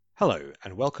Hello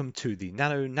and welcome to the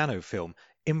Nano Film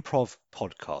Improv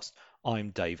Podcast. I'm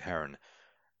Dave Heron.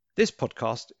 This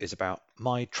podcast is about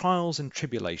my trials and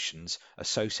tribulations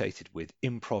associated with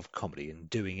improv comedy and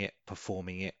doing it,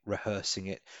 performing it, rehearsing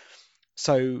it.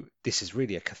 So this is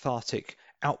really a cathartic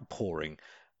outpouring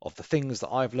of the things that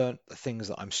I've learned, the things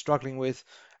that I'm struggling with,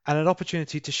 and an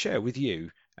opportunity to share with you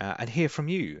and hear from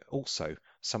you also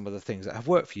some of the things that have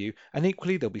worked for you. And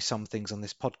equally, there'll be some things on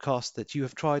this podcast that you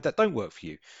have tried that don't work for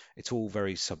you. It's all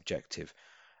very subjective.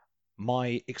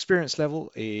 My experience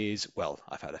level is, well,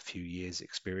 I've had a few years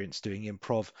experience doing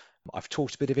improv. I've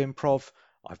taught a bit of improv.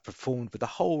 I've performed with a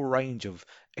whole range of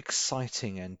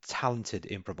exciting and talented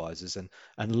improvisers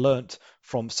and learnt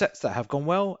from sets that have gone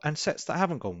well and sets that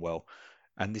haven't gone well.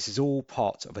 And this is all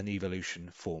part of an evolution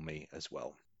for me as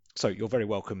well. So you're very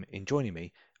welcome in joining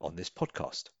me on this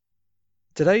podcast.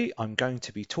 Today I'm going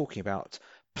to be talking about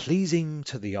pleasing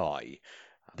to the eye.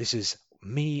 This is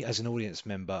me as an audience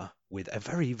member with a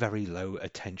very, very low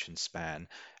attention span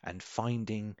and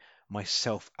finding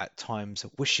myself at times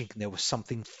wishing there was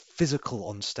something physical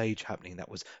on stage happening that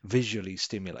was visually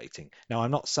stimulating. Now,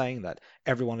 I'm not saying that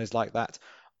everyone is like that.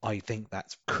 I think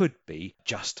that could be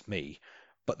just me.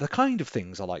 But the kind of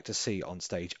things I like to see on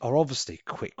stage are obviously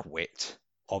quick wit,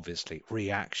 obviously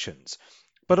reactions,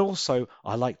 but also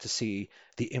I like to see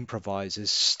the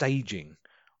improvisers staging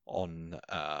on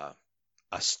a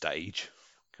stage.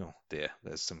 Oh dear,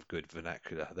 there's some good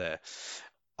vernacular there.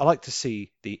 I like to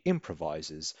see the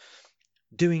improvisers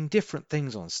doing different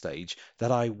things on stage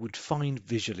that I would find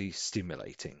visually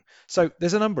stimulating. So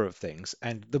there's a number of things,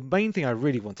 and the main thing I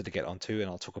really wanted to get onto, and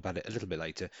I'll talk about it a little bit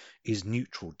later, is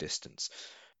neutral distance.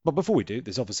 But before we do,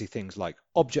 there's obviously things like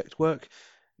object work.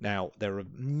 Now, there are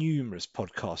numerous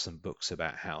podcasts and books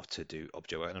about how to do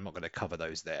object work, and I'm not going to cover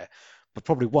those there. But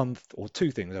probably one or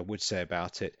two things I would say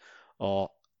about it are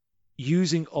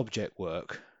using object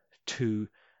work to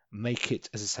make it,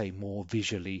 as I say, more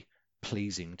visually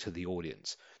pleasing to the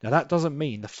audience. Now, that doesn't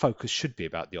mean the focus should be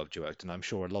about the object work, and I'm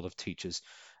sure a lot of teachers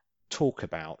talk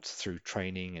about through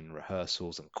training and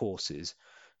rehearsals and courses,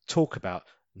 talk about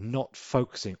not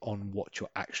focusing on what you're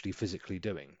actually physically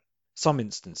doing. Some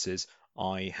instances,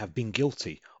 I have been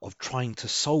guilty of trying to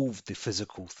solve the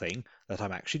physical thing that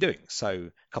I'm actually doing. So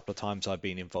a couple of times I've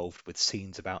been involved with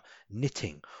scenes about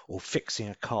knitting or fixing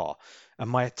a car, and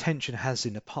my attention has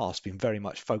in the past been very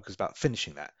much focused about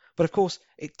finishing that. But of course,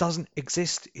 it doesn't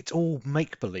exist. It's all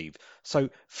make-believe. So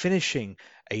finishing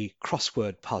a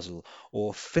crossword puzzle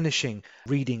or finishing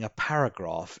reading a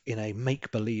paragraph in a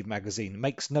make-believe magazine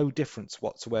makes no difference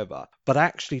whatsoever. But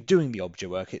actually doing the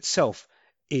object work itself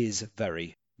is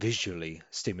very visually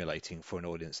stimulating for an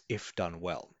audience if done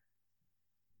well.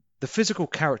 The physical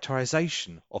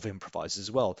characterization of improvisers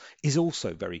as well is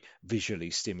also very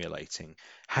visually stimulating.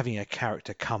 Having a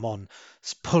character come on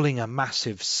pulling a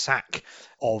massive sack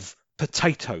of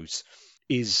potatoes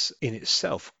is in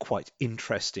itself quite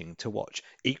interesting to watch.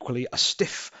 Equally, a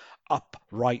stiff,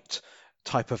 upright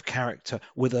type of character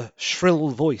with a shrill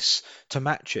voice to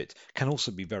match it can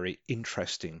also be very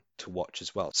interesting to watch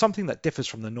as well. Something that differs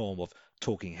from the norm of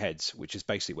talking heads, which is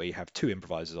basically where you have two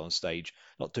improvisers on stage,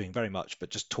 not doing very much, but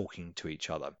just talking to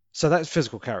each other. So that's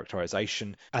physical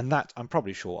characterization, and that I'm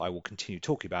probably sure I will continue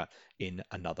talking about in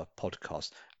another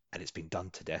podcast. And it's been done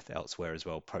to death elsewhere as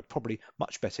well, probably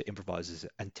much better improvisers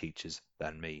and teachers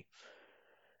than me.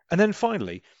 And then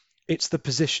finally, it's the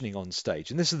positioning on stage.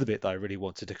 And this is the bit that I really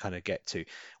wanted to kind of get to.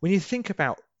 When you think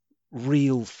about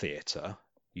real theatre,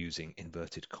 using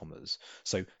inverted commas,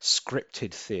 so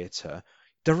scripted theatre,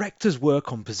 directors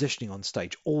work on positioning on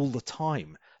stage all the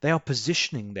time. They are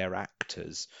positioning their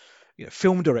actors.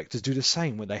 Film directors do the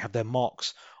same when they have their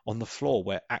marks on the floor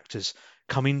where actors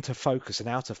come into focus and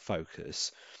out of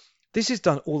focus. This is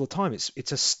done all the time.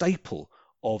 It's a staple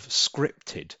of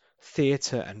scripted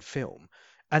theatre and film.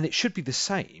 And it should be the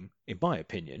same, in my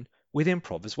opinion, with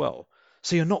improv as well.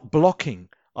 So you're not blocking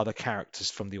other characters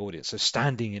from the audience, so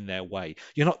standing in their way.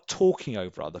 You're not talking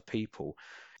over other people.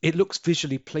 It looks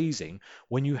visually pleasing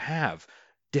when you have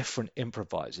different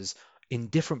improvisers in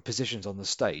different positions on the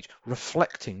stage,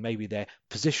 reflecting maybe their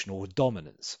positional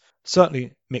dominance.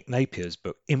 Certainly, Mick Napier's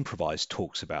book, Improvise,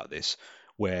 talks about this,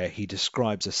 where he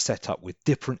describes a setup with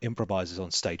different improvisers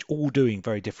on stage, all doing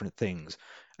very different things,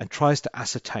 and tries to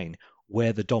ascertain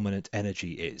where the dominant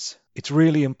energy is. It's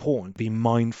really important to be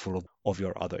mindful of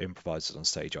your other improvisers on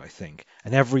stage, I think.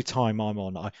 And every time I'm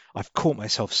on, I've caught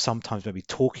myself sometimes maybe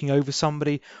talking over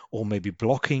somebody or maybe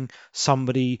blocking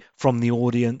somebody from the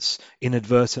audience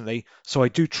inadvertently. So I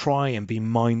do try and be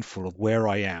mindful of where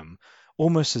I am,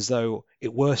 almost as though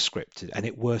it were scripted and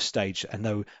it were staged and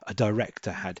though a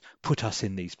director had put us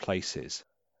in these places.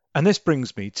 And this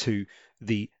brings me to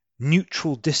the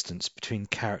neutral distance between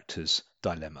characters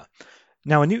dilemma.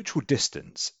 Now, a neutral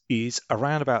distance is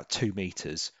around about 2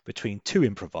 meters between two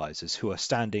improvisers who are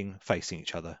standing facing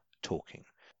each other talking.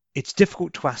 It's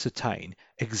difficult to ascertain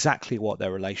exactly what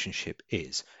their relationship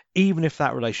is, even if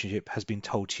that relationship has been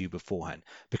told to you beforehand,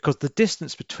 because the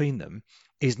distance between them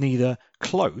is neither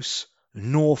close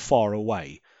nor far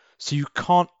away. So you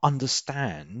can't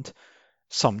understand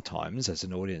sometimes, as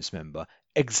an audience member,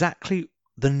 exactly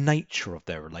the nature of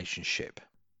their relationship.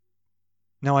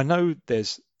 Now, I know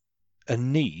there's a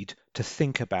need to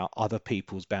think about other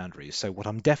people's boundaries. So what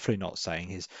I'm definitely not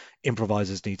saying is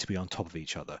improvisers need to be on top of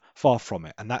each other. Far from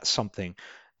it. And that's something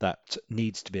that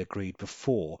needs to be agreed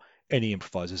before any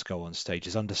improvisers go on stage,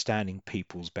 is understanding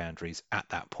people's boundaries at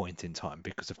that point in time,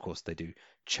 because of course they do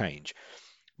change.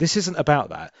 This isn't about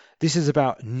that. This is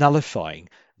about nullifying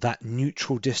that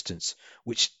neutral distance,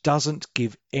 which doesn't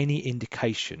give any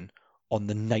indication on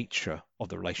the nature of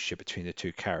the relationship between the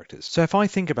two characters. So if I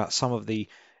think about some of the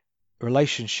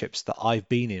relationships that I've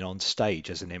been in on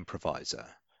stage as an improviser,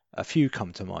 a few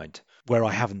come to mind where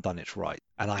I haven't done it right,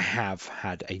 and I have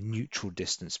had a neutral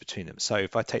distance between them. So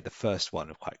if I take the first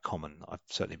one, quite common I've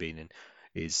certainly been in,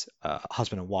 is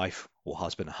husband and wife, or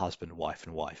husband and husband, wife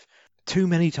and wife. Too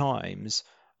many times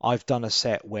I've done a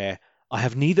set where I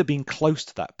have neither been close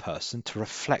to that person to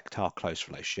reflect our close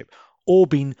relationship, or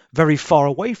been very far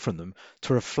away from them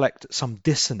to reflect some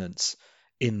dissonance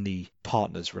in the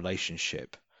partner's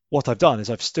relationship. What I've done is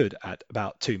I've stood at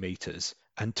about 2 meters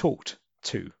and talked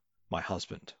to my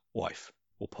husband, wife,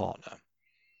 or partner.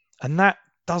 And that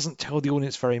doesn't tell the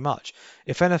audience very much.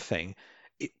 If anything,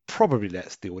 it probably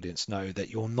lets the audience know that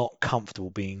you're not comfortable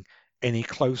being any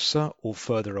closer or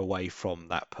further away from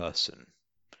that person.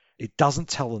 It doesn't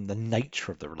tell them the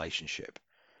nature of the relationship.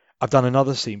 I've done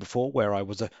another scene before where I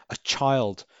was a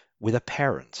child with a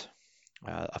parent.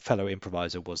 A fellow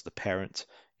improviser was the parent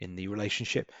in the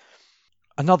relationship.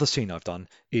 Another scene I've done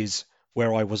is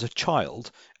where I was a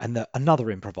child and another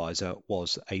improviser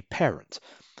was a parent.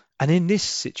 And in this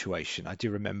situation, I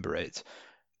do remember it,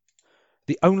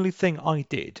 the only thing I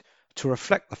did to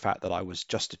reflect the fact that I was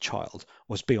just a child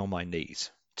was be on my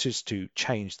knees, just to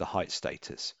change the height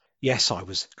status. Yes, I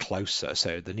was closer,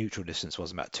 so the neutral distance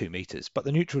was about 2 meters, but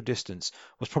the neutral distance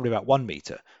was probably about 1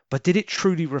 meter. But did it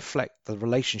truly reflect the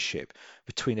relationship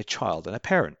between a child and a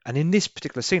parent? And in this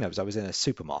particular scene, I was in a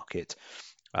supermarket.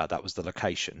 That was the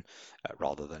location,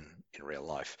 rather than in real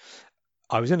life.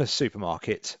 I was in a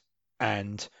supermarket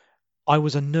and I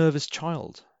was a nervous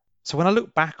child. So when I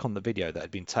look back on the video that had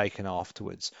been taken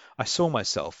afterwards, I saw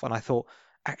myself and I thought,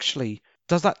 actually,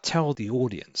 does that tell the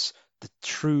audience the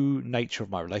true nature of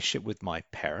my relationship with my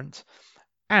parent?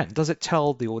 And does it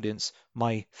tell the audience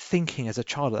my thinking as a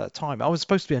child at that time? I was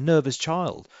supposed to be a nervous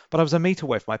child, but I was a meter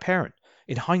away from my parent.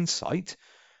 In hindsight,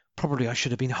 probably I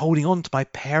should have been holding on to my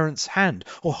parents' hand,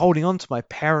 or holding on to my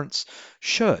parents'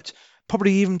 shirt,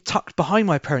 probably even tucked behind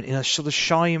my parent in a sort of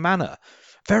shy manner,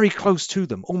 very close to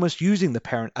them, almost using the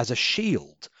parent as a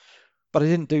shield. But I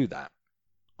didn't do that.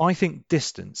 I think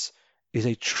distance is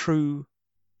a true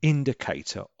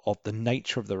indicator of the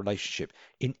nature of the relationship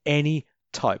in any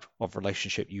type of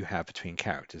relationship you have between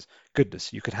characters.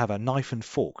 Goodness, you could have a knife and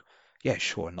fork. Yeah,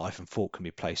 sure, a knife and fork can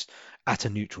be placed at a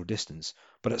neutral distance,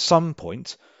 but at some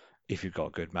point, if you've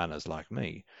got good manners like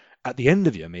me, at the end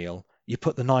of your meal, you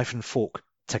put the knife and fork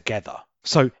together.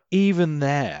 So even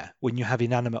there, when you have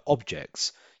inanimate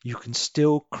objects, you can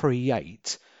still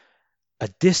create a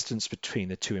distance between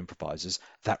the two improvisers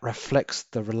that reflects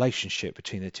the relationship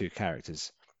between the two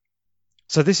characters.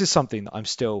 So this is something that I'm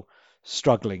still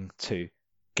struggling to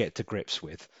get to grips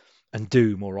with and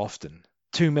do more often.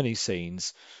 Too many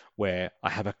scenes where I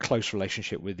have a close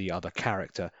relationship with the other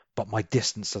character, but my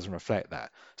distance doesn't reflect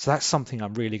that. So that's something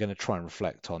I'm really going to try and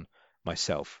reflect on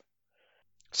myself.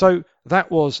 So that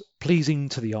was Pleasing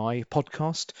to the Eye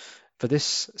podcast for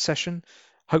this session.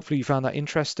 Hopefully you found that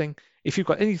interesting. If you've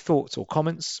got any thoughts or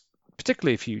comments,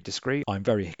 particularly if you disagree, I'm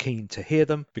very keen to hear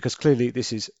them, because clearly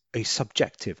this is a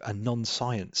subjective and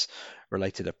non-science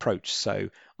related approach. So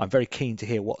I'm very keen to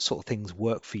hear what sort of things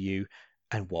work for you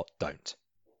and what don't.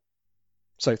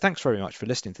 So thanks very much for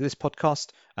listening to this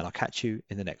podcast, and I'll catch you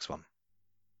in the next one.